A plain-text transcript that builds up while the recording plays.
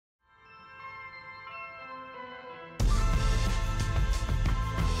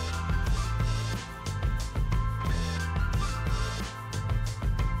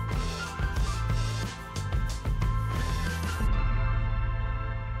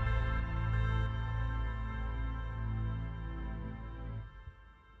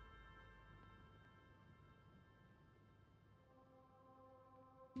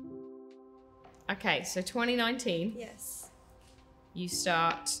Okay, so 2019, Yes, you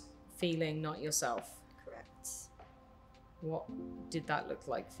start feeling not yourself. correct. What did that look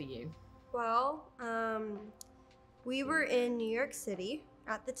like for you? Well, we were in New York City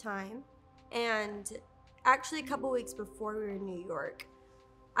at the time, and actually a couple weeks before we were in New York,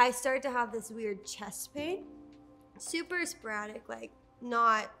 I started to have this weird chest pain, super sporadic, like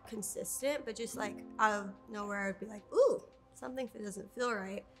not consistent, but just like out of nowhere, I would be like, ooh, something doesn't feel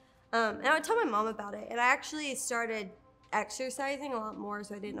right. And I would tell my mom about it, and I actually started exercising a lot more,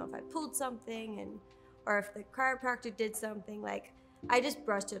 so I didn't know if I pulled something or if the chiropractor did something. Like, I just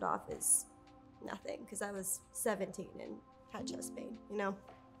brushed it off as nothing because I was 17 and had chest pain, you know.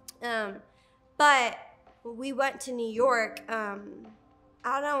 But we went to New York.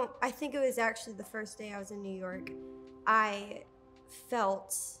 I think it was actually the first day I was in New York. I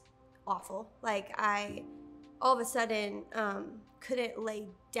felt awful. Like, I all of a sudden couldn't lay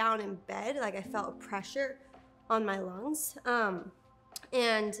down in bed. Like, I felt pressure on my lungs.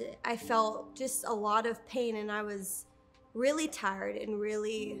 And I felt just a lot of pain, and I was really tired and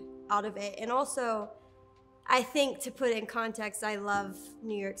really out of it. And also, I think, to put it in context, I love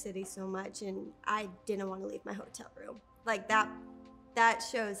New York City so much, and I didn't want to leave my hotel room. Like, that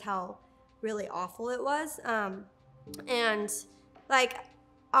shows how really awful it was. And like,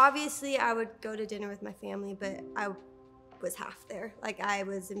 obviously I would go to dinner with my family, but I was half there. Like, I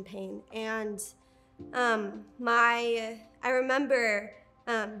was in pain. And I remember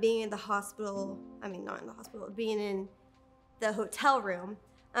being in the hospital. I mean, not in the hospital, being in the hotel room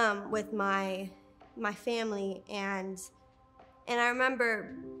with my family, and I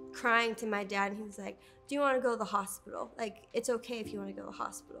remember crying to my dad, and he was like, do you want to go to the hospital? Like, it's okay if you want to go to the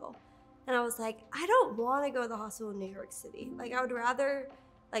hospital. And I was like, I don't want to go to the hospital in New York City. Like, I would rather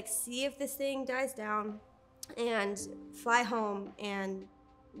like see if this thing dies down and fly home, and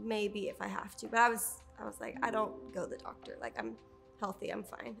maybe if I have to. But I was like, I don't go to the doctor. Like, I'm healthy, I'm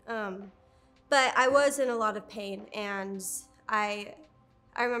fine. But I was in a lot of pain, and I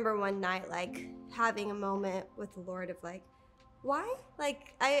remember one night like having a moment with the Lord of like, why?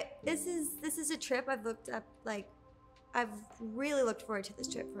 Like, this is a trip I've looked up, like, I've really looked forward to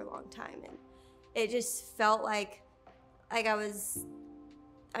this trip for a long time, and it just felt like I was,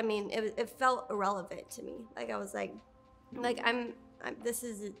 I mean, it felt irrelevant to me. Like, I was like I'm this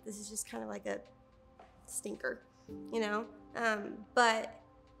is just kind of like a stinker, you know. But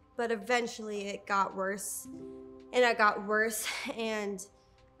eventually it got worse, and it got worse, and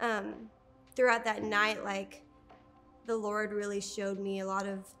throughout that night, like, the Lord really showed me a lot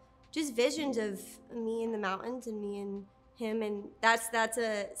of just visions of me in the mountains and me and him, and that's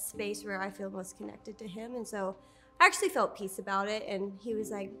a space where I feel most connected to him. And so I actually felt peace about it, and he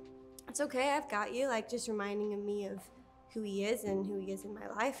was like, it's okay, I've got you, like, just reminding me of who he is and who he is in my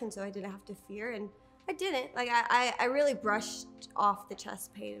life. And so I didn't have to fear, and I didn't. Like, I really brushed off the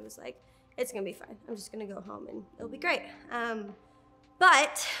chest pain. It was like, it's gonna be fine, I'm just gonna go home and it'll be great.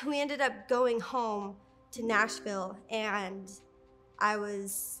 But we ended up going home to Nashville, and I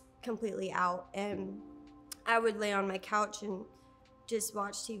was completely out, and I would lay on my couch and just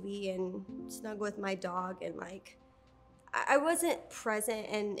watch TV and snuggle with my dog, and like, I wasn't present.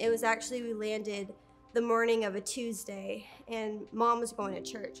 And it was actually, we landed the morning of a Tuesday, and Mom was going to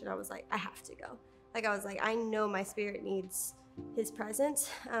church, and I was like, I have to go. Like, I was like, I know my spirit needs his presence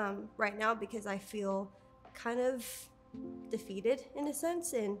right now, because I feel kind of defeated in a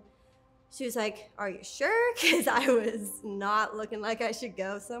sense. And she was like, are you sure? Because I was not looking like I should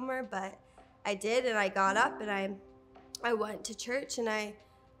go somewhere, but I did, and I got up, and I went to church, and I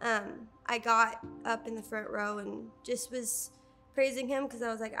got up in the front row and just was praising him, because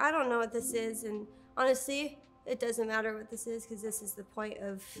I was like, I don't know what this is, and honestly, it doesn't matter what this is, because this is the point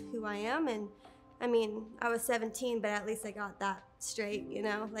of who I am. And I mean, I was 17, but at least I got that straight, you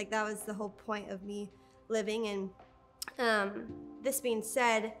know? Like, that was the whole point of me living. And this being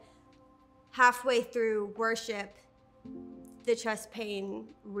said, halfway through worship, the chest pain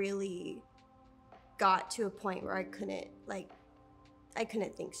really got to a point where I couldn't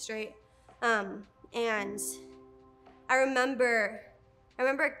think straight. And I remember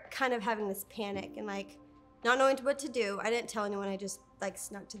kind of having this panic and like not knowing what to do. I didn't tell anyone. I just like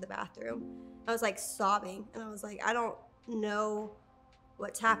snuck to the bathroom. I was like sobbing, and I was like, I don't know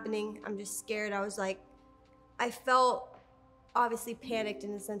what's happening. I'm just scared. I felt obviously panicked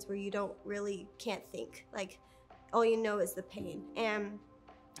in a sense where you can't think. Like, all you know is the pain. And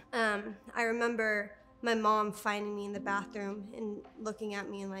I remember my mom finding me in the bathroom and looking at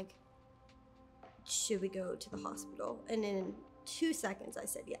me and like, should we go to the hospital? And in 2 seconds I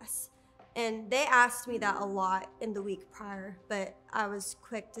said yes. And they asked me that a lot in the week prior, but I was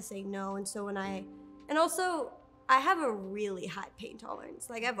quick to say no. And so and also I have a really high pain tolerance.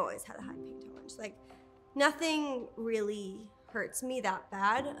 Like, I've always had a high pain tolerance. Like, nothing really hurts me that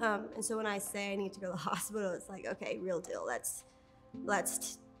bad. And so when I say I need to go to the hospital, it's like, okay, real deal. Let's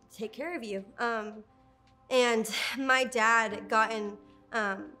take care of you. And my dad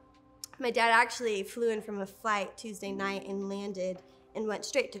actually flew in from a flight Tuesday night and landed and went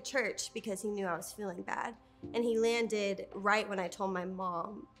straight to church because he knew I was feeling bad. And he landed right when I told my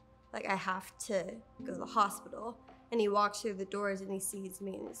mom, like, I have to go to the hospital. And he walks through the doors and he sees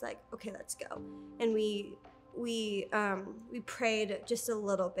me and he's like, okay, let's go. And we prayed just a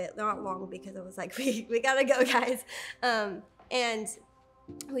little bit, not long, because I was like, we gotta go, guys. And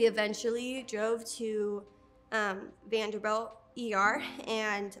we eventually drove to Vanderbilt ER,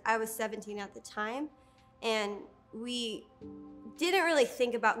 and I was 17 at the time, and we didn't really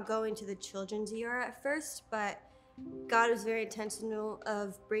think about going to the children's ER at first, but God was very intentional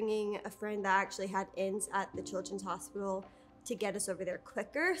of bringing a friend that actually had ins at the children's hospital to get us over there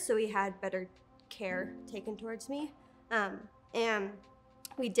quicker, so we had better care taken towards me. And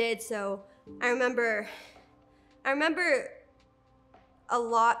we did. So I remember a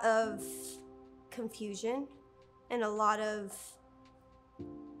lot of confusion and a lot of,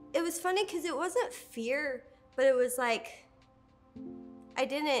 it was funny because it wasn't fear, but it was like I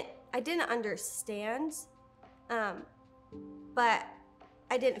didn't understand, but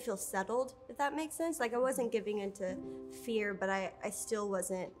I didn't feel settled, if that makes sense. Like, I wasn't giving into fear, but I still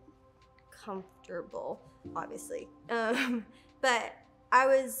wasn't comfortable, obviously. But I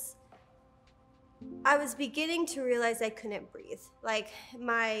was beginning to realize I couldn't breathe. Like,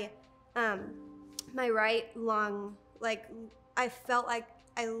 my right lung, like, I felt like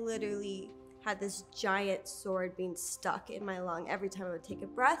I literally had this giant sword being stuck in my lung every time I would take a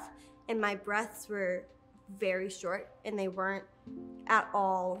breath, and my breaths were very short and they weren't at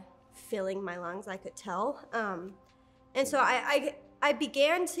all filling my lungs, I could tell. And so I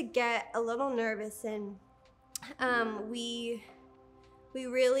began to get a little nervous, and we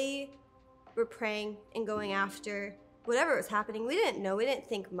really were praying and going after whatever was happening. We didn't know, we didn't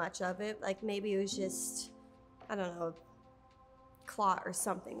think much of it. Like, maybe it was just, I don't know, a clot or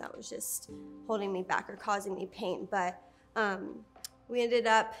something that was just holding me back or causing me pain. But we ended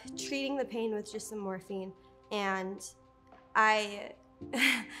up treating the pain with just some morphine. And I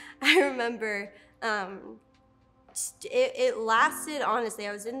remember it lasted, honestly,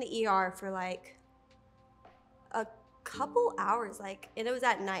 I was in the ER for like a couple hours, like, and it was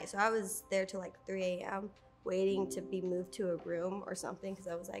at night, so I was there till like 3 a.m. waiting to be moved to a room or something, because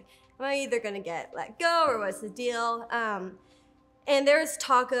I was like, am I either gonna get let go or what's the deal? And there was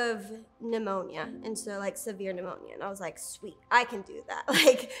talk of pneumonia, and so, like, severe pneumonia, and I was like, sweet, I can do that.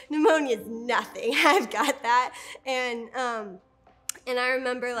 Like, pneumonia is nothing. I've got that. And I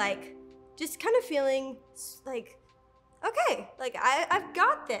remember, like, just kind of feeling like, okay, like, I've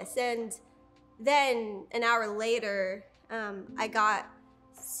got this. And then an hour later, I got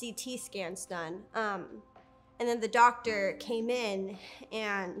CT scans done. And then the doctor came in,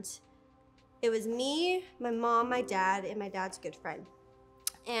 and it was me, my mom, my dad, and my dad's good friend.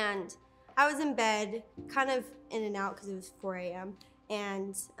 And I was in bed, kind of in and out because it was 4 a.m.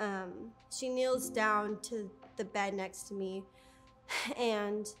 And she kneels down to the bed next to me.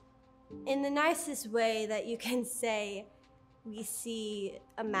 And in the nicest way that you can say, we see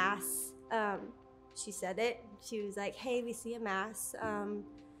a mass. She said it. She was like, hey, we see a mass.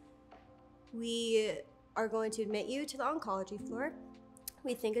 We are going to admit you to the oncology floor.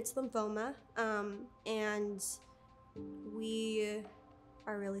 We think it's lymphoma, and we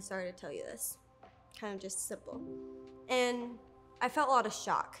are really sorry to tell you this. Kind of just simple. And I felt a lot of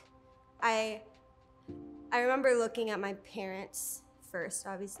shock. I remember looking at my parents first,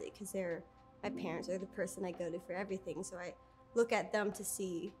 obviously, because my parents are the person I go to for everything. So I look at them to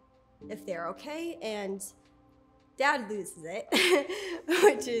see if they're okay, and Dad loses it,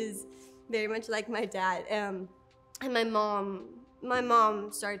 which is very much like my dad. And my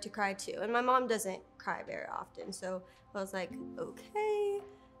mom started to cry too, and my mom doesn't cry very often, so I was like, okay,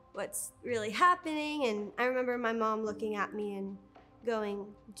 what's really happening? And I remember my mom looking at me and going,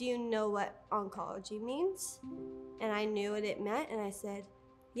 do you know what oncology means? And I knew what it meant, and I said,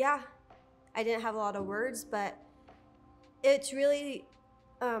 yeah. I didn't have a lot of words, but it's really,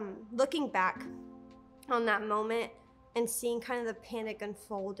 looking back on that moment and seeing kind of the panic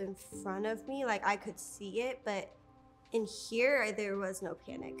unfold in front of me, like, I could see it, but in here, there was no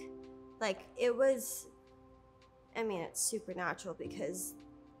panic. Like, it was, I mean, it's supernatural, because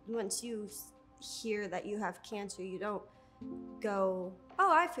once you hear that you have cancer, you don't go,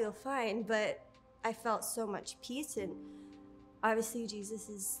 oh, I feel fine, but I felt so much peace. And obviously Jesus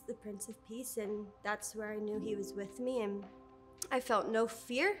is the Prince of Peace, and that's where I knew he was with me. And I felt no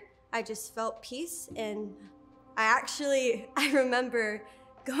fear. I just felt peace. And I remember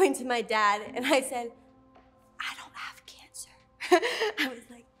going to my dad and I said, I don't have cancer. I was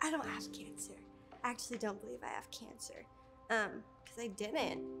like, I don't have cancer. I actually don't believe I have cancer. Because I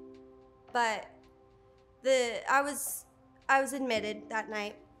didn't. But I was admitted that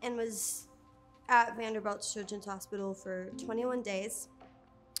night and was at Vanderbilt Children's Hospital for 21 days.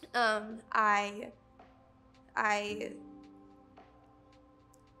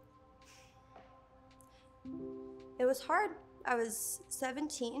 It was hard. I was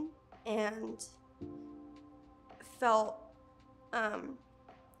 17 and felt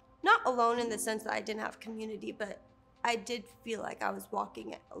not alone in the sense that I didn't have community, but I did feel like I was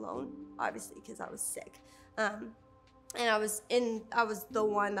walking it alone, obviously, because I was sick. And I was the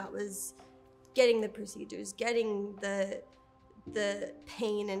one that was getting the procedures, getting the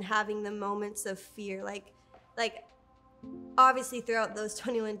pain, and having the moments of fear. Like obviously throughout those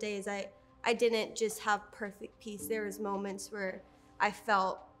 21 days, I didn't just have perfect peace. There was moments where I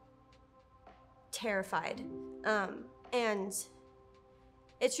felt terrified. And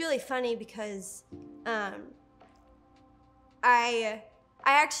it's really funny because I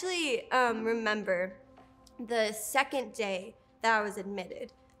actually remember the second day that I was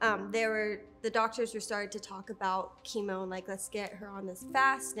admitted. The doctors were starting to talk about chemo and like, let's get her on this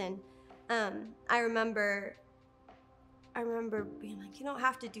fast. And I remember being like, you don't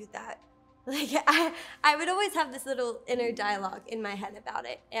have to do that. Like I would always have this little inner dialogue in my head about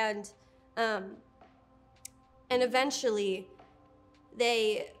it. And eventually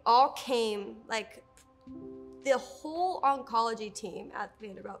they all came, like the whole oncology team at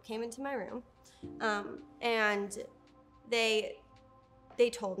Vanderbilt came into my room. And they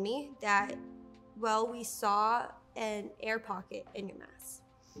told me that, well, we saw an air pocket in your mass,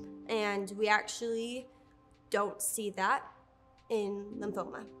 and we actually don't see that in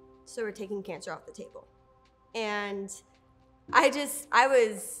lymphoma, so we're taking cancer off the table. And I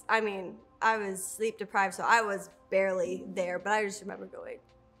was sleep deprived, so I was barely there, but I just remember going,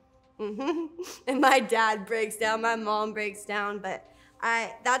 and my dad breaks down, my mom breaks down, but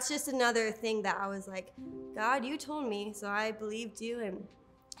that's just another thing that I was like, God, you told me, so I believed you, and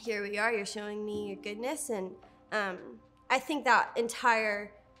here we are, you're showing me your goodness. And I think that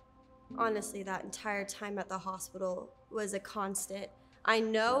entire time at the hospital was a constant. I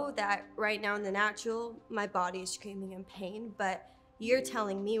know that right now in the natural, my body is screaming in pain, but you're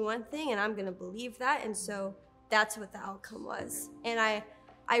telling me one thing and I'm gonna believe that, and so that's what the outcome was. And I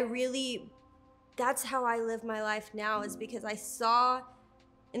really, that's how I live my life now, is because I saw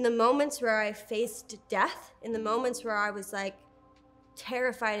in the moments where I faced death, in the moments where I was like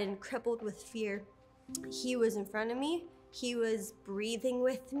terrified and crippled with fear, he was in front of me. He was breathing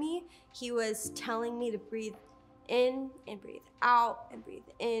with me. He was telling me to breathe in and breathe out and breathe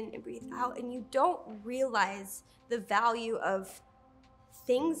in and breathe out. And you don't realize the value of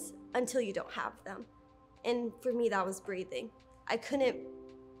things until you don't have them. And for me, that was breathing. I couldn't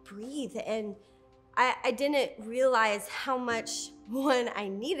breathe, and I didn't realize how much, one, I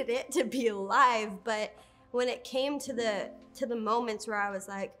needed it to be alive, but when it came to the moments where I was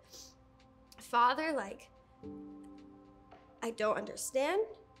like, Father, like, I don't understand,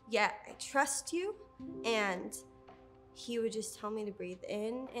 yet I trust you, and he would just tell me to breathe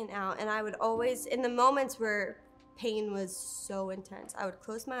in and out. And I would always, in the moments where pain was so intense, I would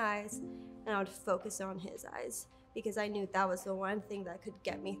close my eyes and I would focus on his eyes, because I knew that was the one thing that could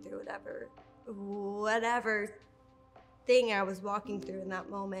get me through whatever thing I was walking through in that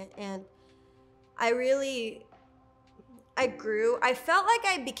moment. And I grew. I felt like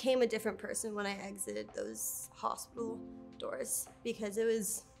I became a different person when I exited those hospital doors, because it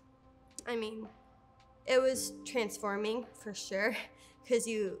was transforming for sure, because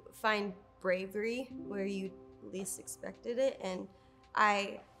you find bravery where you least expected it. And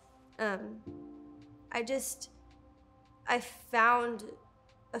I found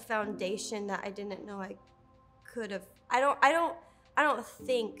a foundation that I didn't know I could have. I don't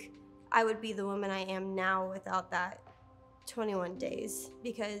think I would be the woman I am now without that 21 days,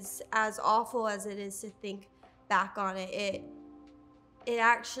 because as awful as it is to think back on it, it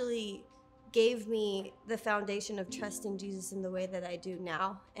actually gave me the foundation of trusting Jesus in the way that I do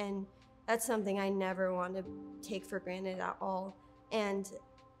now. And that's something I never want to take for granted at all. And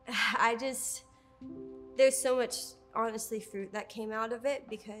there's so much, honestly, fruit that came out of it,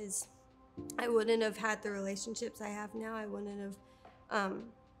 because I wouldn't have had the relationships I have now. I wouldn't have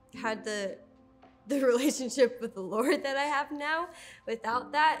had the the relationship with the Lord that I have now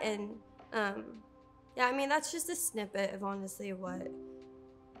without that. And yeah, I mean, that's just a snippet of honestly what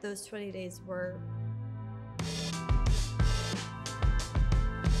those 20 days were